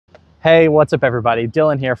Hey, what's up everybody?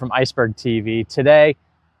 Dylan here from Iceberg TV. Today,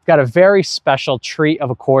 I've got a very special treat of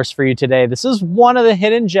a course for you today. This is one of the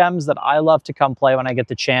hidden gems that I love to come play when I get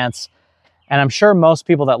the chance. And I'm sure most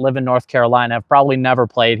people that live in North Carolina have probably never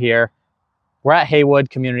played here. We're at Haywood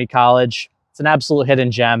Community College. It's an absolute hidden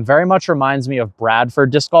gem. Very much reminds me of Bradford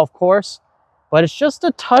disc golf course, but it's just a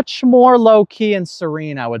touch more low-key and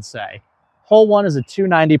serene, I would say. Hole 1 is a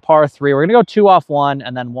 290 par 3. We're gonna go 2 off 1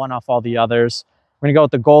 and then 1 off all the others. We're gonna go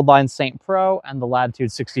with the Gold Line St. Pro and the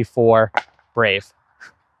Latitude 64 Brave.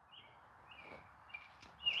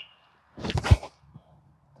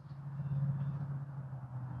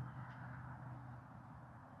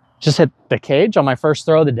 Just hit the cage on my first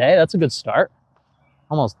throw of the day. That's a good start.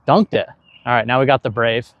 Almost dunked it. All right, now we got the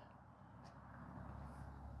Brave.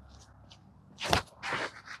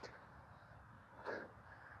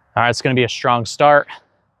 All right, it's gonna be a strong start.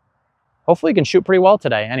 Hopefully we can shoot pretty well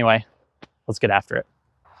today. Anyway, let's get after it.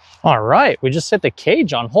 All right, we just hit the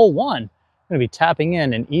cage on hole 1. I'm gonna be tapping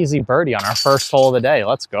in an easy birdie on our first hole of the day.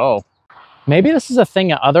 Let's go. Maybe this is a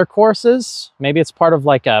thing at other courses. Maybe it's part of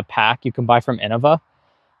like a pack you can buy from Innova.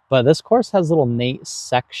 But this course has little Nate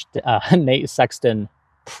Sexton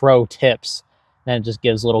pro tips. And it just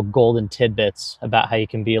gives little golden tidbits about how you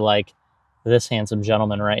can be like this handsome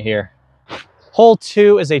gentleman right here. Hole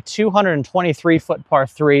 2 is a 223-foot par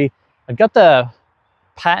 3. I've got the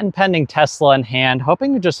patent pending Tesla in hand,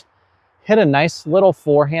 hoping to just hit a nice little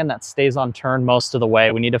forehand that stays on turn most of the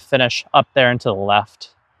way. We need to finish up there and to the left.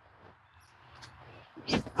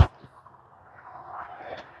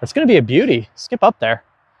 That's going to be a beauty. Skip up there.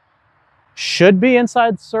 Should be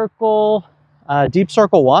inside circle, deep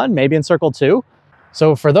circle 1, maybe in circle 2.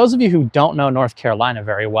 So for those of you who don't know North Carolina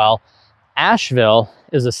very well, Asheville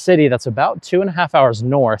is a city that's about 2.5 hours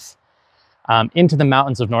north into the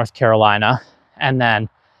mountains of North Carolina. And then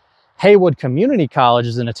Haywood Community College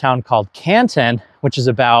is in a town called Canton, which is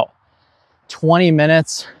about 20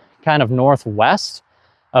 minutes kind of northwest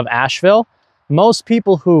of Asheville. Most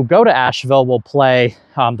people who go to Asheville will play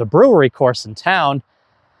the brewery course in town.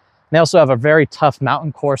 They also have a very tough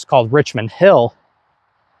mountain course called Richmond Hill.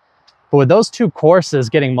 But with those two courses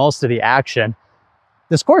getting most of the action,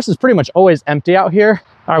 this course is pretty much always empty out here.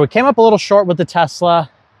 All right, we came up a little short with the Tesla,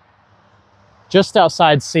 just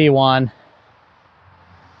outside C1.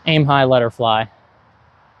 Aim high, let her fly.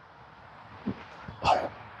 Oh,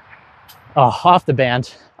 off the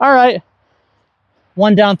band. All right,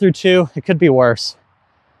 1 down through 2. It could be worse.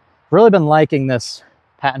 Really been liking this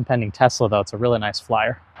patent pending Tesla though. It's a really nice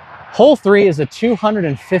flyer. Hole 3 is a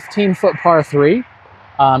 215-foot par 3.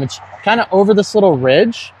 It's kind of over this little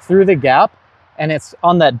ridge through the gap, and it's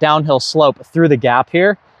on that downhill slope through the gap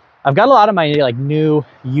here. I've got a lot of my like new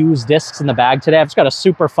used discs in the bag today. I've just got a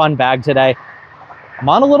super fun bag today. I'm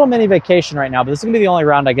on a little mini vacation right now, but this is gonna be the only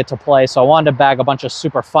round I get to play, so I wanted to bag a bunch of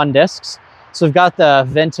super fun discs. So we've got the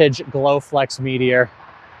vintage Glowflex Meteor.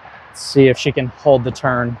 Let's see if she can hold the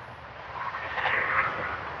turn.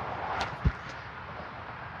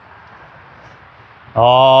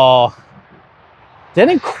 Oh,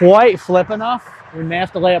 didn't quite flip enough. We may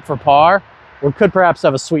have to lay up for par. We could perhaps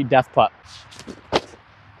have a sweet death putt.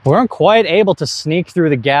 We weren't quite able to sneak through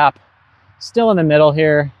the gap. Still in the middle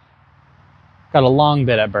here. Got a long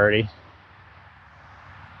bit at birdie.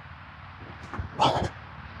 All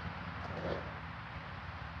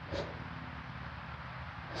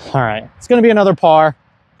right, it's gonna be another par.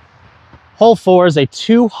 Hole 4 is a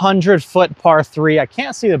 200-foot par 3. I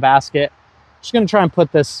can't see the basket. Just gonna try and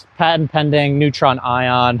put this patent pending neutron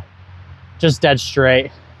ion just dead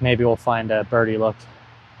straight. Maybe we'll find a birdie look.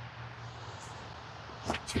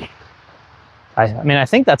 I mean, I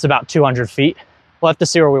think that's about 200 feet. We'll have to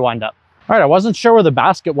see where we wind up. All right, I wasn't sure where the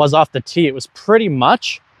basket was off the tee. It was pretty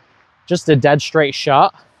much just a dead straight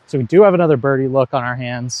shot. So we do have another birdie look on our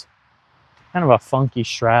hands. Kind of a funky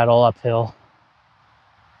straddle uphill.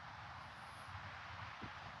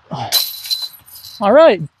 All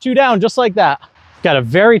right, 2 down, just like that. Got a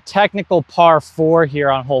very technical par 4 here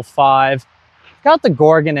on hole 5. Got the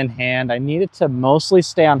Gorgon in hand. I need it to mostly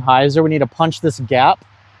stay on hyzer. We need to punch this gap.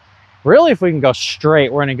 Really, if we can go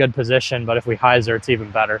straight, we're in a good position, but if we hyzer, it's even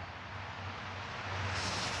better.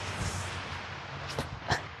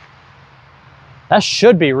 That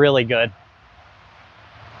should be really good.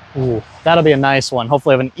 Ooh, that'll be a nice one.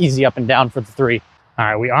 Hopefully have an easy up and down for the 3. All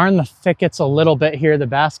right, we are in the thickets a little bit here. The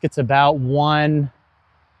basket's about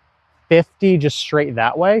 150 just straight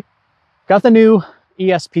that way. Got the new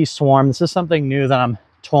ESP Swarm. This is something new that I'm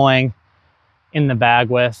toying in the bag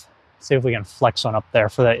with. See if we can flex one up there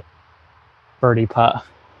for that birdie putt.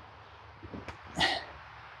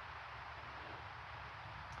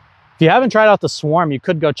 If you haven't tried out the Swarm, you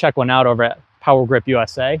could go check one out over at Power Grip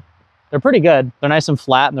USA. They're pretty good. They're nice and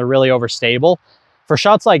flat and they're really overstable. For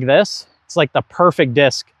shots like this, it's like the perfect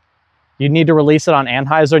disc. You need to release it on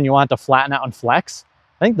Anheuser and you want it to flatten out and flex.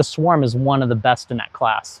 I think the Swarm is one of the best in that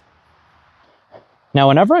class. Now,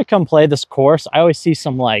 whenever I come play this course, I always see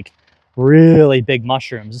some like really big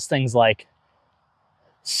mushrooms. This thing's like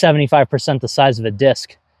 75% the size of a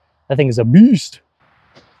disc. That thing is a beast.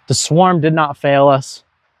 The Swarm did not fail us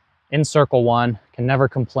in circle one. Can never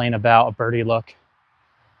complain about a birdie look.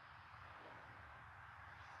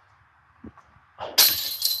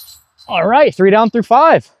 All right, 3 down through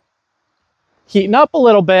 5. Heating up a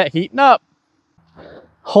little bit, heating up.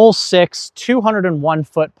 Hole 6,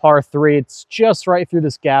 201-foot par 3. It's just right through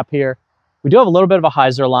this gap here. We do have a little bit of a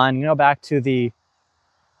hyzer line. You know, back to the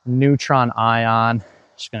neutron ion.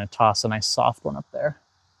 Just gonna toss a nice soft one up there.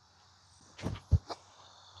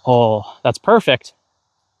 Oh, that's perfect.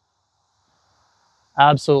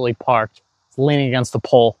 Absolutely parked. It's leaning against the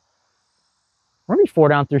pole. We're gonna be 4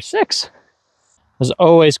 down through 6. There's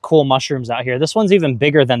always cool mushrooms out here. This one's even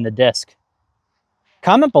bigger than the disc.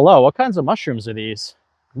 Comment below, what kinds of mushrooms are these?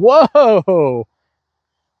 Whoa!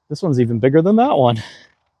 This one's even bigger than that one.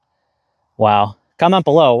 Wow. Comment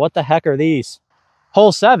below, what the heck are these?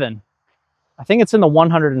 Hole 7. I think it's in the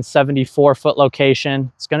 174-foot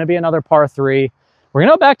location. It's gonna be another par 3. We're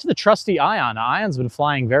gonna go back to the trusty ion. The ion's been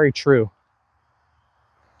flying very true.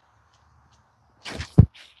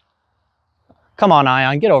 Come on,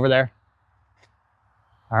 ion, get over there.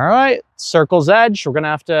 All right, circle's edge. We're gonna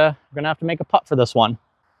have to make a putt for this one.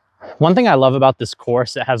 One thing I love about this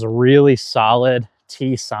course, it has really solid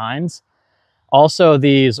tee signs. Also,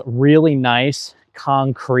 these really nice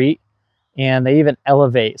concrete, and they even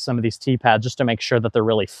elevate some of these tee pads just to make sure that they're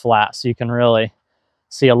really flat. So you can really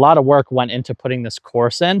see a lot of work went into putting this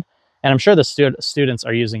course in. And I'm sure the students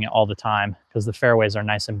are using it all the time because the fairways are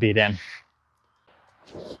nice and beat in.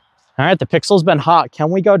 All right, the pixel's been hot. Can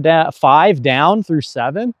we go down 5 down through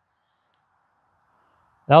 7?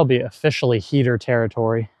 That'll be officially heater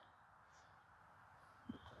territory.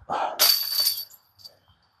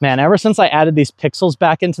 Man, ever since I added these pixels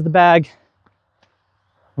back into the bag,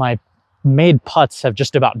 my made putts have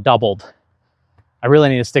just about doubled. I really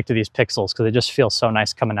need to stick to these pixels because they just feel so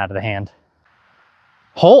nice coming out of the hand.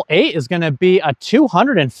 Hole 8 is going to be a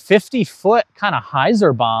 250-foot kind of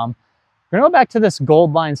hyzer bomb. We're going to go back to this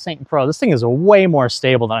Gold Line St. Pro. This thing is way more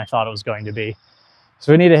stable than I thought it was going to be.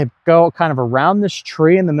 So we need to go kind of around this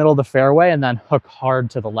tree in the middle of the fairway and then hook hard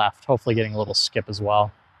to the left, hopefully getting a little skip as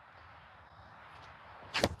well.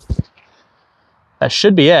 That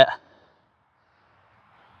should be it.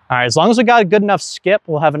 All right, as long as we got a good enough skip,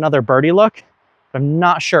 we'll have another birdie look. But I'm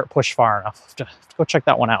not sure it pushed far enough. Have to go check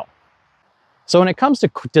that one out. So when it comes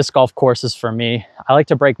to disc golf courses for me, I like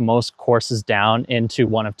to break most courses down into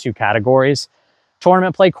one of 2 categories: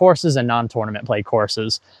 tournament play courses and non-tournament play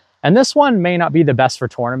courses. And this one may not be the best for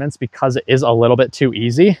tournaments because it is a little bit too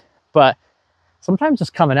easy, but sometimes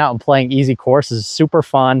just coming out and playing easy courses is super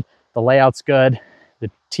fun. The layout's good.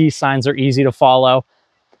 The tee signs are easy to follow.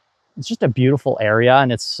 It's just a beautiful area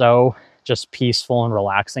and it's so just peaceful and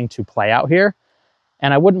relaxing to play out here.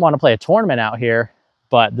 And I wouldn't want to play a tournament out here,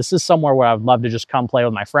 but this is somewhere where I would love to just come play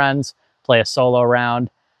with my friends, play a solo round,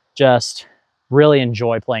 just really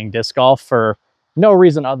enjoy playing disc golf for no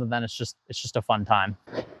reason other than it's just a fun time.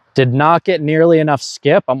 Did not get nearly enough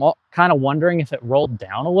skip. I'm kind of wondering if it rolled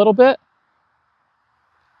down a little bit.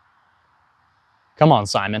 Come on,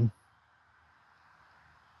 Simon.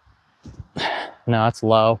 No, it's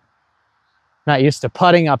low. Not used to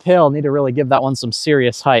putting uphill. Need to really give that one some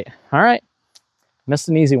serious height. All right. Missed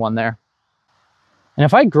an easy one there. And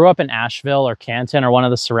if I grew up in Asheville or Canton or one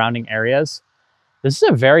of the surrounding areas, this is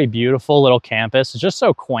a very beautiful little campus. It's just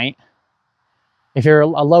so quaint. If you're a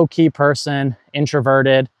low-key person,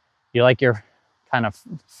 introverted, you like your kind of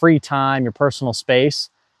free time, your personal space,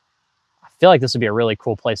 I feel like this would be a really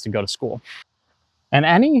cool place to go to school. And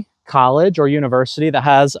any college or university that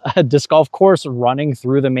has a disc golf course running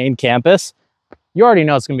through the main campus, you already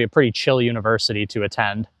know it's going to be a pretty chill university to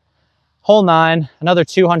attend. Hole 9, another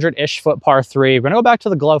 200-ish foot par 3. We're going to go back to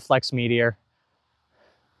the Glowflex Meteor.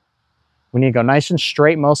 We need to go nice and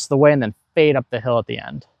straight most of the way and then fade up the hill at the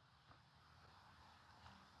end.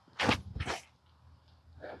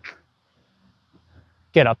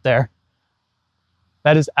 Get up there.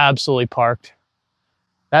 That is absolutely parked.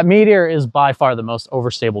 That Meteor is by far the most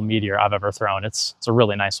overstable Meteor I've ever thrown. It's a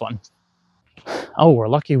really nice one. Oh, we're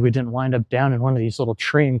lucky we didn't wind up down in one of these little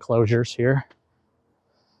tree enclosures here.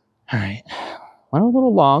 All right, went a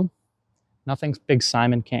little long. Nothing Big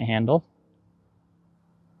Simon can't handle.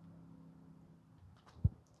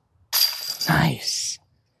 Nice.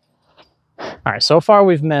 All right, so far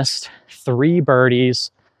we've missed 3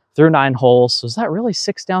 birdies through 9 holes. So is that really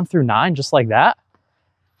 6 down through 9 just like that?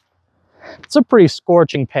 It's a pretty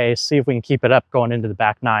scorching pace. See if we can keep it up going into the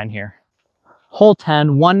back 9 here. Hole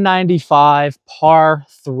 10, 195, par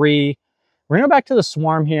 3. We're gonna go back to the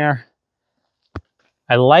swarm here.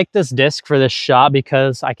 I like this disc for this shot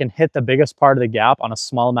because I can hit the biggest part of the gap on a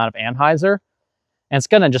small amount of anhyzer, and it's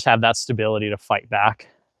gonna just have that stability to fight back.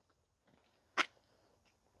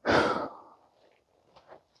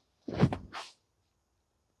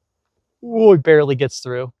 Ooh, it barely gets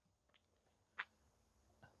through.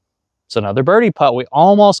 It's another birdie putt. We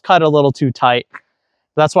almost cut a little too tight.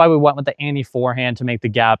 That's why we went with the anti forehand to make the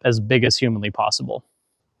gap as big as humanly possible.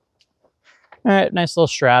 All right, nice little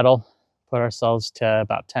straddle. Put ourselves to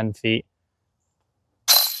about 10 feet.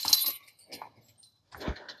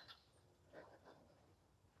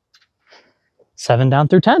 Seven down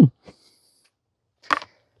through 10.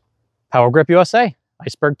 Power Grip USA,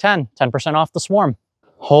 Iceberg 10, 10% off the swarm.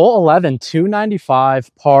 Hole 11,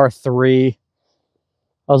 295, par 3.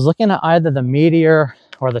 I was looking at either the Meteor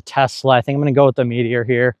or the Tesla. I think I'm going to go with the Meteor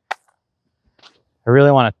here. I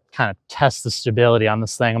really want to kind of test the stability on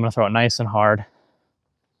this thing. I'm going to throw it nice and hard.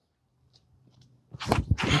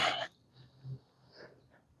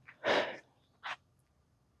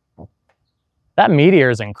 That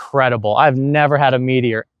Meteor is incredible. I've never had a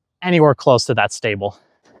Meteor anywhere close to that stable.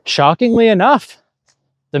 Shockingly enough,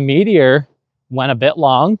 the Meteor went a bit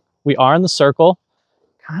long. We are in the circle.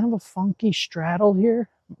 Kind of a funky straddle here.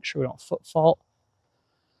 Make sure we don't foot fault.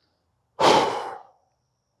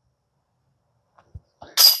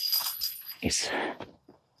 Nice.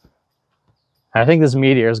 I think this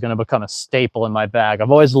Meteor is going to become a staple in my bag.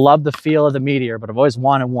 I've always loved the feel of the Meteor, but I've always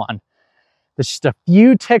wanted one. It's just a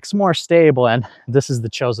few ticks more stable, and this is the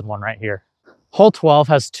chosen one right here. Hole 12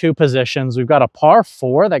 has 2 positions. We've got a par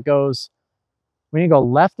 4 that goes, we need to go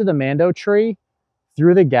left of the Mando tree,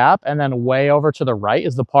 through the gap, and then way over to the right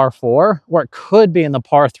is the par 4, or it could be in the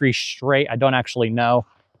par 3 straight. I don't actually know.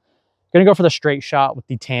 Gonna go for the straight shot with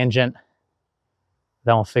the tangent.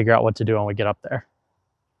 Then we'll figure out what to do when we get up there.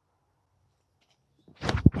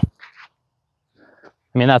 I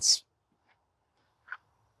mean, that's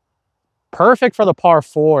perfect for the par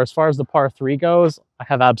 4. As far as the par 3 goes, I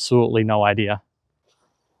have absolutely no idea.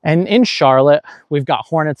 And in Charlotte, we've got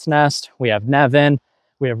Hornet's Nest, we have Nevin,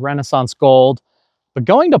 we have Renaissance Gold. But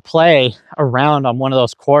going to play around on one of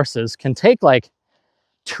those courses can take like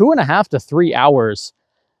 2.5 to 3 hours.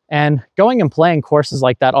 And going and playing courses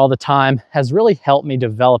like that all the time has really helped me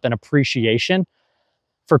develop an appreciation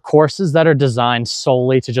for courses that are designed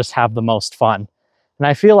solely to just have the most fun. And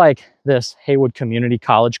I feel like this Haywood Community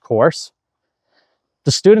College course,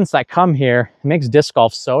 the students that come here, it makes disc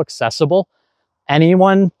golf so accessible.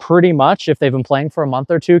 Anyone pretty much, if they've been playing for a month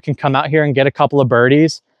or 2, can come out here and get a couple of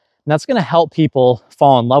birdies. And that's going to help people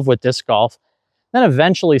fall in love with disc golf, then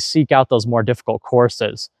eventually seek out those more difficult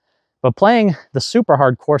courses. But playing the super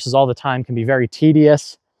hard courses all the time can be very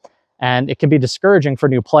tedious, and it can be discouraging for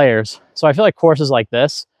new players. So I feel like courses like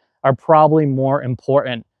this are probably more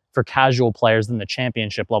important for casual players than the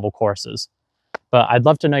championship level courses. But I'd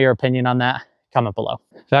love to know your opinion on that. Comment below.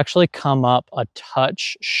 I've actually come up a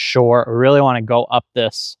touch short. I really want to go up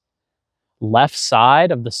this left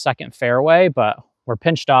side of the second fairway, but we're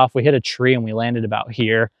pinched off. We hit a tree and we landed about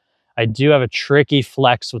here. I do have a tricky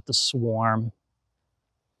flex with the swarm.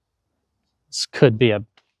 This could be a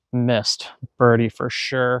missed birdie for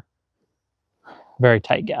sure. Very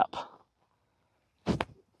tight gap.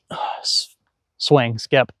 Swing,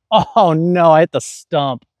 skip. Oh no, I hit the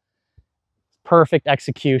stump. Perfect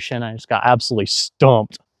execution. I just got absolutely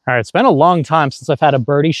stumped. All right, it's been a long time since I've had a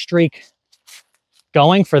birdie streak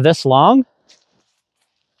going for this long.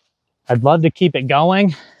 I'd love to keep it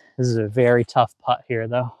going. This is a very tough putt here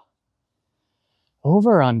though.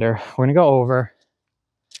 Over or under? We're gonna go over.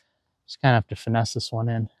 Just kind of have to finesse this one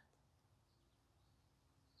in.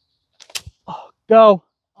 Oh, go.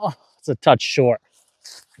 Oh, it's a touch short.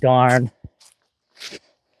 Darn.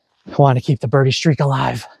 I want to keep the birdie streak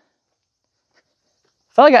alive.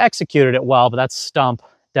 I felt like I executed it well, but that stump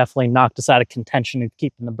definitely knocked us out of contention of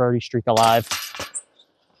keeping the birdie streak alive.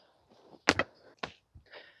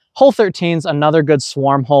 Hole 13 is another good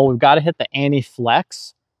swarm hole. We've got to hit the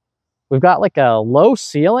anti-flex. We've got like a low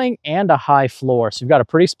ceiling and a high floor. So you've got a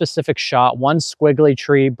pretty specific shot, one squiggly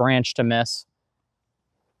tree, branch to miss.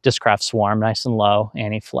 Discraft swarm, nice and low,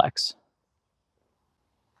 anti-flex.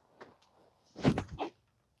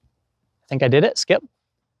 I think I did it, skip.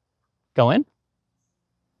 Go in.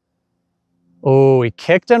 Oh, he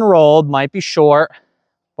kicked and rolled, might be short,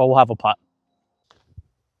 but we'll have a putt.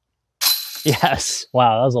 Yes.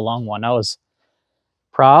 Wow, that was a long one. That was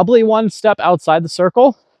probably one step outside the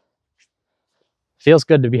circle. Feels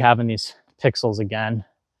good to be having these pixels again.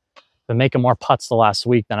 Been making more putts the last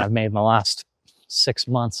week than I've made in the last 6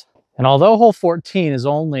 months. And although hole 14 is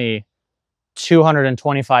only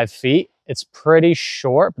 225 feet, it's pretty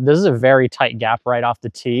short, but this is a very tight gap right off the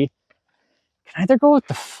tee. Can I either go with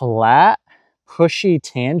the flat, pushy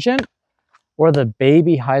tangent or the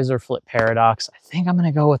baby hyzer flip paradox? I think I'm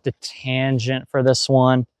gonna go with the tangent for this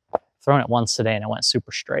one. Thrown it once today and it went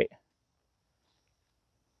super straight.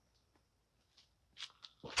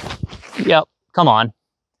 Yep, come on.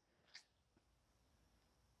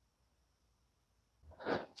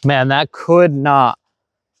 Man, that could not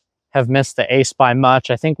have missed the ace by much.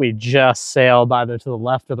 I think we just sailed either to the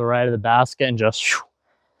left or the right of the basket and just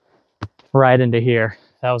right into here.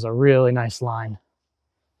 That was a really nice line.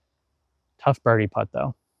 Tough birdie putt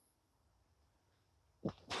though.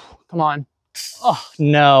 Come on. Oh,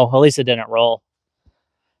 no, at least it didn't roll.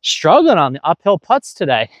 Struggling on the uphill putts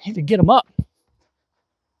today. Need to get them up.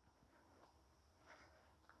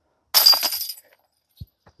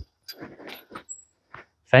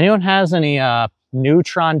 If anyone has any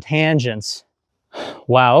neutron tangents.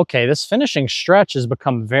 Wow, okay, this finishing stretch has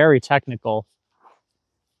become very technical.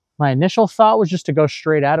 My initial thought was just to go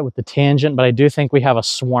straight at it with the tangent, but I do think we have a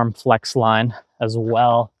swarm flex line as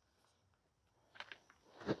well.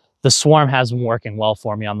 The swarm has been working well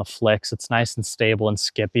for me on the flicks. It's nice and stable and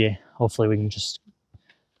skippy. Hopefully we can just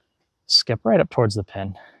skip right up towards the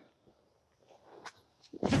pin.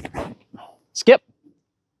 Skip.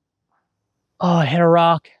 Oh, I hit a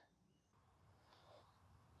rock.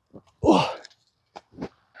 Ooh.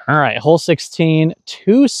 All right, hole 16,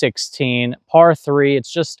 216, par 3.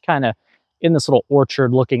 It's just kind of in this little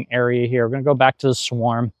orchard looking area here. We're gonna go back to the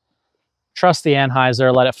swarm. Trust the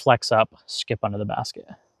anhyzer, let it flex up, skip under the basket.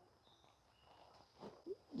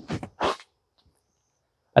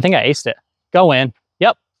 I think I aced it. Go in.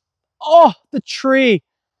 Yep. Oh, the tree.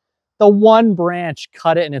 The one branch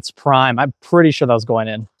cut it in its prime. I'm pretty sure that was going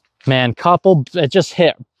in. Man, couple, it just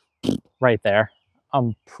hit right there.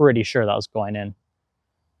 I'm pretty sure that was going in.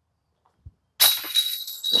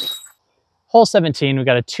 Hole 17, we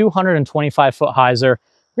got a 225-foot hyzer.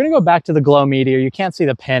 We're gonna go back to the glow meteor. You can't see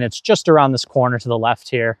the pin. It's just around this corner to the left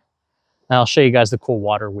here. And I'll show you guys the cool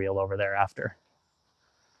water wheel over there after.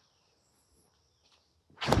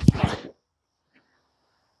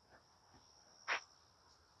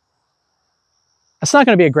 It's not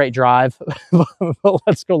going to be a great drive, but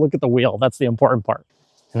let's go look at the wheel. That's the important part.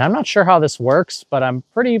 And I'm not sure how this works, but I'm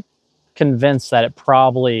pretty convinced that it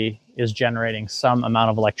probably is generating some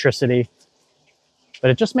amount of electricity.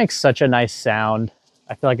 But it just makes such a nice sound.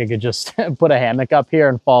 I feel like I could just put a hammock up here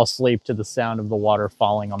and fall asleep to the sound of the water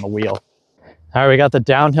falling on the wheel. All right, we got the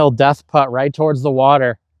downhill death putt right towards the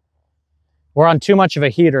water. We're on too much of a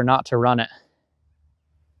heater not to run it.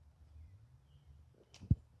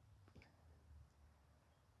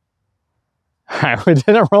 All right, we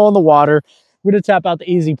didn't roll in the water. We're gonna tap out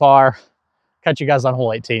the easy par. Catch you guys on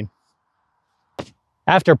hole 18.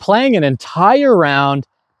 After playing an entire round,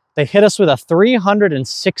 they hit us with a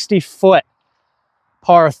 360-foot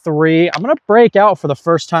par 3. I'm gonna break out for the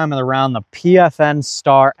first time in the round the PFN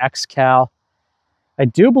Star X-Cal. I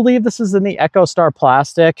do believe this is in the Echo Star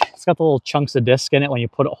plastic. It's got the little chunks of disc in it when you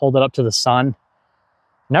hold it up to the sun.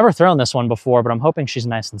 Never thrown this one before, but I'm hoping she's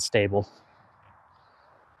nice and stable.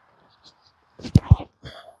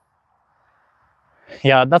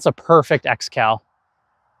 Yeah, that's a perfect X-Cal.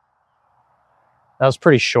 That was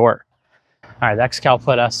pretty short. All right, the X-Cal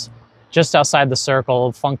put us just outside the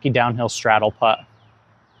circle, funky downhill straddle putt.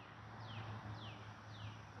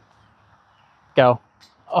 Go.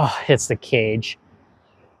 Oh, hits the cage.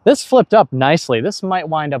 This flipped up nicely. This might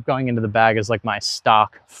wind up going into the bag as like my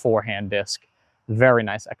stock forehand disc. Very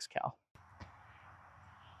nice X-Cal.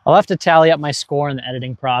 I'll have to tally up my score in the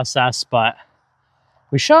editing process, but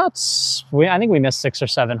we shot, I think we missed 6 or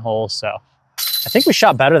 7 holes, so I think we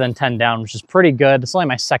shot better than 10 down, which is pretty good. It's only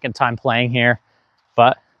my second time playing here,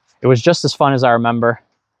 but it was just as fun as I remember.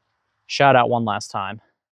 Shout out one last time.